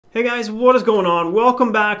Hey guys, what is going on?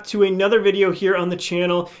 Welcome back to another video here on the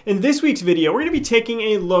channel. In this week's video, we're going to be taking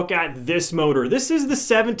a look at this motor. This is the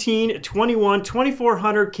 1721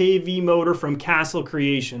 2400 kV motor from Castle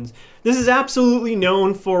Creations. This is absolutely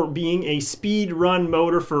known for being a speed run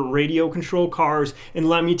motor for radio control cars, and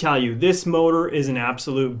let me tell you, this motor is an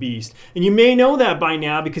absolute beast. And you may know that by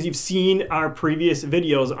now because you've seen our previous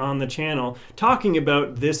videos on the channel talking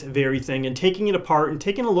about this very thing and taking it apart and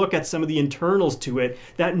taking a look at some of the internals to it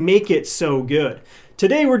that make it so good.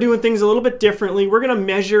 Today we're doing things a little bit differently. We're going to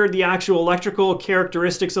measure the actual electrical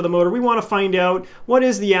characteristics of the motor. We want to find out what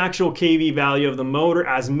is the actual kV value of the motor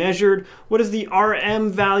as measured, what is the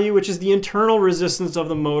RM value, which is the internal resistance of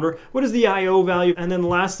the motor, what is the IO value, and then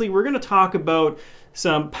lastly we're going to talk about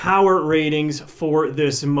some power ratings for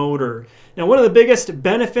this motor. Now, one of the biggest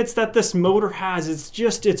benefits that this motor has is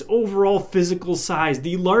just its overall physical size.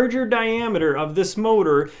 The larger diameter of this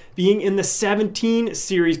motor being in the 17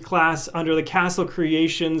 series class under the Castle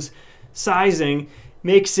Creations sizing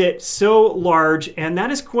makes it so large, and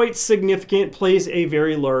that is quite significant, plays a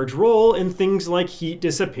very large role in things like heat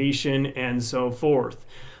dissipation and so forth.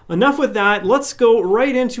 Enough with that, let's go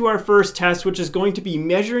right into our first test, which is going to be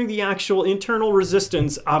measuring the actual internal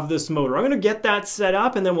resistance of this motor. I'm going to get that set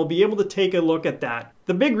up and then we'll be able to take a look at that.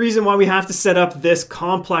 The big reason why we have to set up this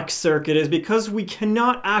complex circuit is because we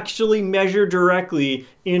cannot actually measure directly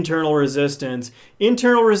internal resistance.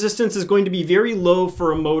 Internal resistance is going to be very low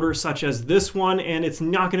for a motor such as this one, and it's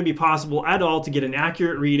not going to be possible at all to get an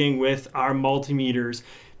accurate reading with our multimeters.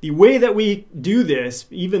 The way that we do this,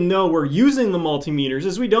 even though we're using the multimeters,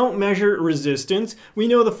 is we don't measure resistance. We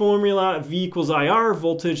know the formula V equals IR,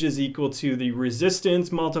 voltage is equal to the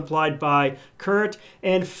resistance multiplied by current,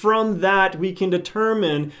 and from that we can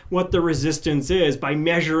determine what the resistance is by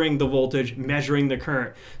measuring the voltage, measuring the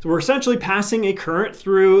current. So we're essentially passing a current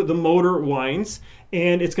through the motor winds,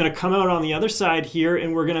 and it's going to come out on the other side here,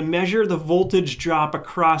 and we're going to measure the voltage drop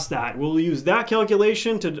across that. We'll use that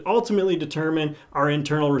calculation to ultimately determine our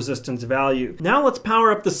internal resistance value. Now let's power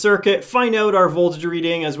up the circuit, find out our voltage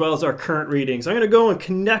reading as well as our current reading. So I'm going to go and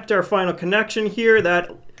connect our final connection here.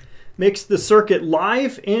 That makes the circuit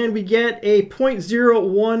live, and we get a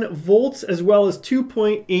 0.01 volts as well as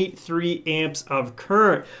 2.83 amps of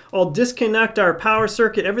current. I'll disconnect our power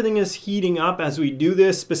circuit. Everything is heating up as we do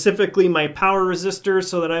this, specifically my power resistors,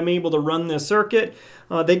 so that I'm able to run this circuit.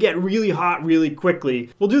 They get really hot really quickly.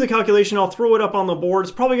 We'll do the calculation. I'll throw it up on the board.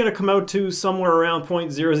 It's probably going to come out to somewhere around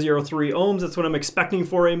 0.003 ohms. That's what I'm expecting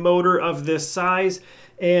for a motor of this size.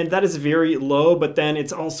 And that is very low, but then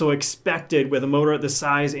it's also expected with a motor at the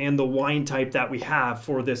size and the wind type that we have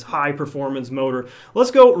for this high performance motor.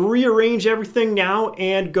 Let's go rearrange everything now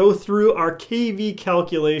and go through our kV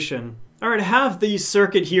calculation. All right, I have the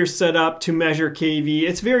circuit here set up to measure kV.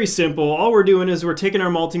 It's very simple. All we're doing is we're taking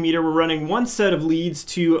our multimeter, we're running one set of leads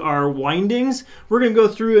to our windings. We're going to go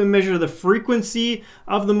through and measure the frequency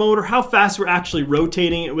of the motor, how fast we're actually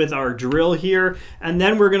rotating it with our drill here, and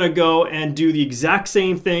then we're going to go and do the exact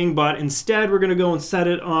same thing, but instead we're going to go and set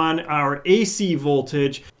it on our AC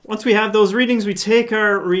voltage. Once we have those readings, we take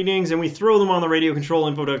our readings and we throw them on the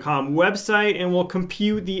radiocontrolinfo.com website, and we'll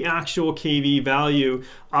compute the actual kV value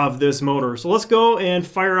of this motor. So let's go and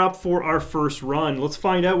fire up for our first run. Let's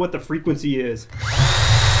find out what the frequency is.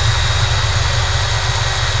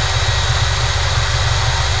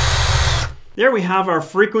 There we have our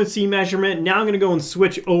frequency measurement. Now I'm going to go and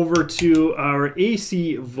switch over to our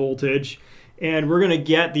AC voltage, and we're going to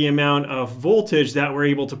get the amount of voltage that we're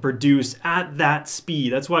able to produce at that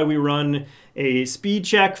speed. That's why we run a speed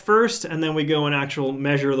check first, and then we go and actually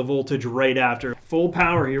measure the voltage right after. Full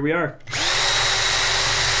power, here we are.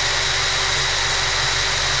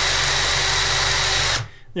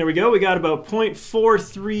 There we go, we got about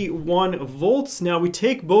 0.431 volts. Now we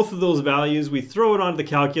take both of those values, we throw it onto the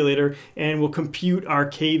calculator, and we'll compute our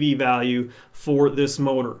kV value for this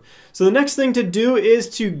motor. So the next thing to do is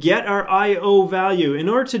to get our IO value. In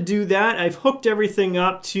order to do that, I've hooked everything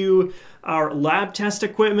up to our lab test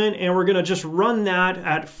equipment, and we're going to just run that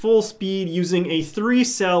at full speed using a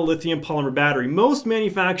 3-cell lithium polymer battery. Most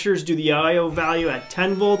manufacturers do the IO value at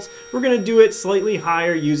 10 volts. We're going to do it slightly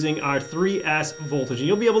higher using our 3S voltage. And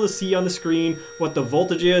you'll be able to see on the screen what the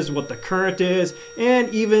voltage is, what the current is, and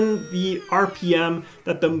even the RPM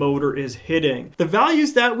that the motor is hitting. The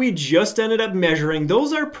values that we just ended up measuring,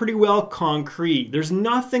 those are pretty well concrete. There's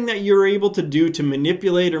nothing that you're able to do to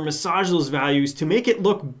manipulate or massage those values to make it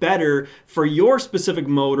look better for your specific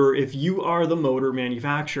motor if you are the motor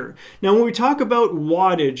manufacturer. Now, when we talk about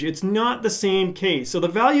wattage, it's not the same case. So the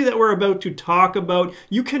value that we're about to talk about,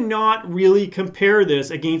 you cannot really compare this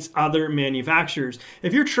against other manufacturers.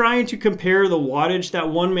 If you're trying to compare the wattage that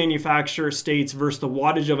one manufacturer states versus the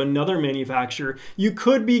wattage of another manufacturer, you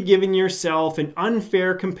could be giving yourself an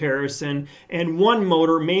unfair comparison, and one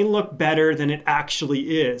motor may look better than it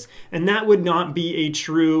actually is. And that would not be a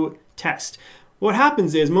true test. What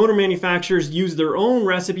happens is motor manufacturers use their own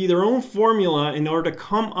recipe, their own formula in order to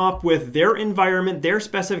come up with their environment, their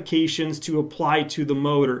specifications to apply to the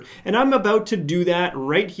motor. And I'm about to do that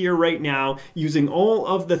right here, right now, using all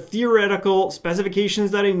of the theoretical specifications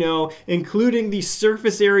that I know, including the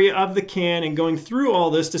surface area of the can, and going through all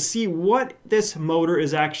this to see what this motor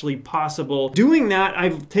is actually possible. Doing that,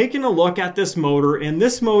 I've taken a look at this motor, and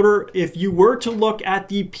this motor, if you were to look at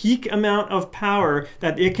the peak amount of power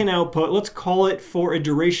that it can output, let's call it for a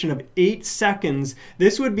duration of 8 seconds,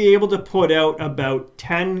 this would be able to put out about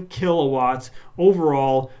 10 kilowatts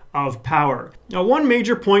overall of power. Now, one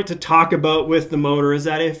major point to talk about with the motor is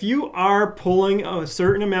that if you are pulling a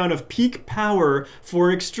certain amount of peak power for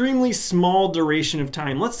an extremely small duration of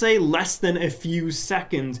time, let's say less than a few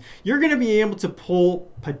seconds, you're going to be able to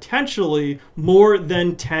pull potentially more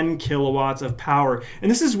than 10 kilowatts of power.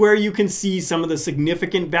 And this is where you can see some of the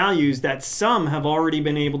significant values that some have already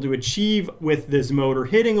been able to achieve with this motor,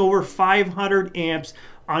 hitting over 500 amps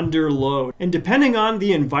under load. And depending on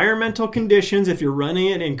the environmental conditions, if you're running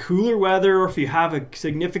it in cooler weather or if you have a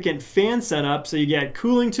significant fan setup so you get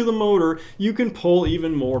cooling to the motor, you can pull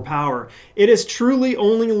even more power. It is truly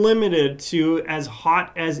only limited to as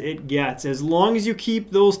hot as it gets. As long as you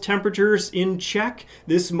keep those temperatures in check,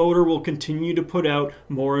 this motor will continue to put out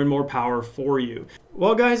more and more power for you.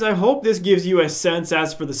 Well guys, I hope this gives you a sense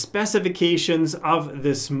as for the specifications of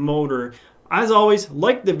this motor. As always,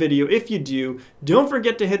 like the video if you do. Don't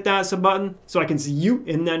forget to hit that sub button so I can see you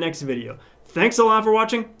in that next video. Thanks a lot for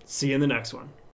watching. See you in the next one.